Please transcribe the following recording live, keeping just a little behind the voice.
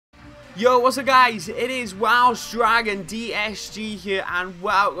Yo, what's up guys? It is WelshDragonDSG here and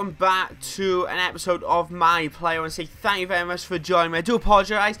welcome back to an episode of my play. I want to say thank you very much for joining me. I do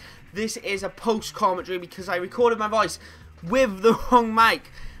apologise. This is a post-commentary because I recorded my voice with the wrong mic.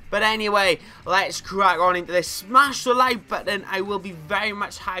 But anyway, let's crack on into this. Smash the like button. I will be very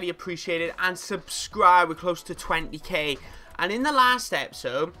much highly appreciated. And subscribe. We're close to 20k. And in the last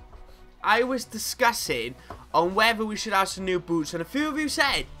episode, I was discussing on whether we should have some new boots, and a few of you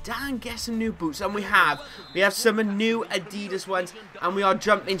said, Dan, get some new boots, and we have some new Adidas ones, and we are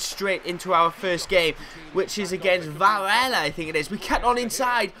jumping straight into our first game, which is against Varela, I think it is. We cut on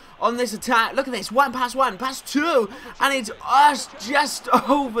inside on this attack. Look at this, one, pass two, and it's us just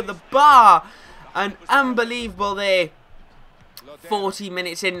over the bar. An unbelievable there. 40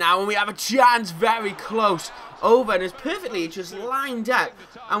 minutes in now, and we have a chance very close over, and it's perfectly just lined up,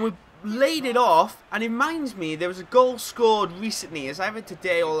 and we laid it off. And it reminds me, there was a goal scored recently, it's either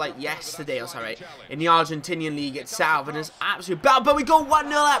today or like yesterday or something, in the Argentinian league itself, and it's absolute battle. But we go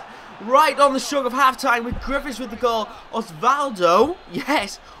 1-0 up right on the stroke of half-time with Griffiths with the goal. Osvaldo,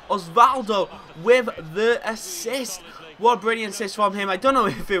 yes, Osvaldo with the assist. What a brilliant assist from him. I don't know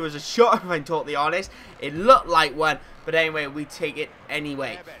if it was a shot, if I'm totally honest. It looked like one, but anyway, we take it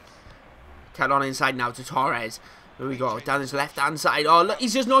anyway. Cut on inside now to Torres. Here we go, down his left-hand side. Oh, look,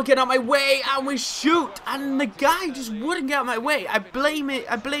 he's just not getting out my way, and we shoot, and the guy just wouldn't get out my way. I blame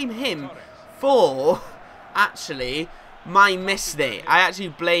him for, actually, my miss there. I actually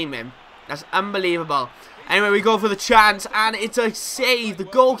blame him. That's unbelievable. Anyway, we go for the chance, and it's a save. The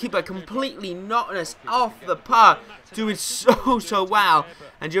goalkeeper completely knocking us off the park, doing so well.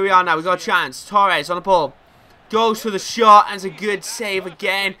 And here we are now, we got a chance. Torres on the ball. Goes for the shot, and it's a good save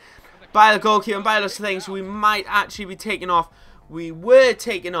again by the goalkeeper, and by those things, we might actually be taken off. We were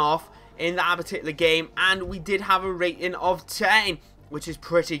taken off in that particular game, and we did have a rating of 10, which is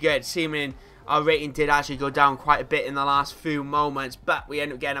pretty good. Seeming our rating did actually go down quite a bit in the last few moments, but we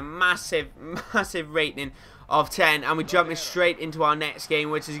ended up getting a massive rating of 10, and we're jumping straight into our next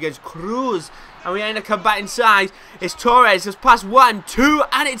game, which is against Cruz, and we end up coming back inside. It's Torres, just past 1, 2,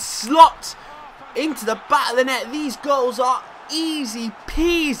 and it slots into the back of the net. These goals are easy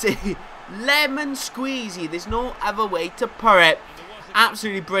peasy, lemon squeezy. There's no other way to put it.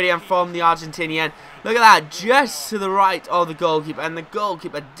 Absolutely brilliant from the Argentinian. Look at that, just to the right of the goalkeeper, and the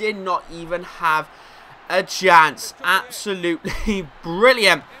goalkeeper did not even have a chance. Absolutely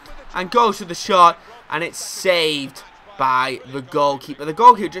brilliant. And goes to the shot, and it's saved by the goalkeeper. The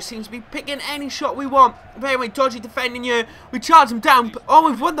goalkeeper just seems to be picking any shot we want. But anyway, dodgy defending here. We charge him down. Oh,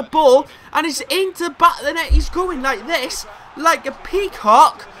 we've won the ball, and it's into the back of the net. He's going like this, like a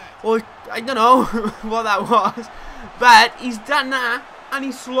peacock, or I don't know what that was, but he's done that, and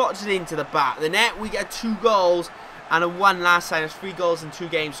he slots it into the back of the net. We get 2 goals and a 1 last time. It's 3 goals in 2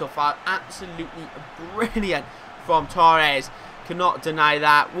 games so far. Absolutely brilliant from Torres. Cannot deny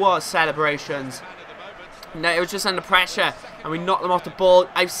that. What celebrations. No, it was just under pressure, and we knocked them off the ball.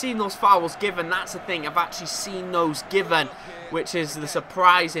 I've seen those fouls given. That's the thing. I've actually seen those given, which is the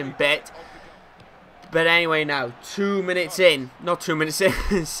surprising bit. But anyway, now 2 minutes in, not 2 minutes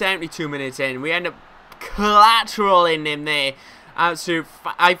in, 72 minutes in, we end up collateralling him there. Absolute,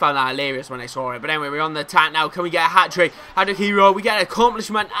 I found that hilarious when I saw it. But anyway, we're on the attack now. Can we get a hat-trick? Hat-trick hero. We get an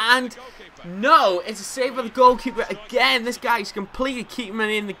accomplishment, and no, it's a save of the goalkeeper again. This guy's completely keeping it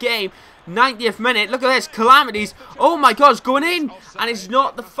in the game. 90th minute. Look at this. Calamities. Oh my God, it's going in, and it's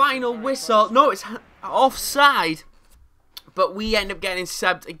not the final whistle. No, it's offside. But we end up getting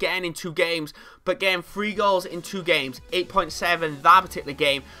subbed again in 2 games. But getting 3 goals in 2 games. 8.7 that particular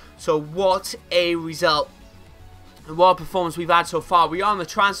game. So what a result. And what a performance we've had so far. We are on the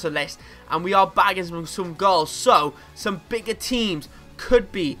transfer list, and we are bagging some goals. So some bigger teams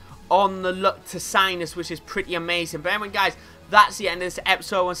could be on the look to sign us, which is pretty amazing. But anyway, guys, that's the end of this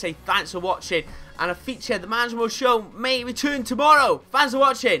episode. I want to say thanks for watching. And a feature, the Management Show, may return tomorrow. Thanks for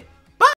watching.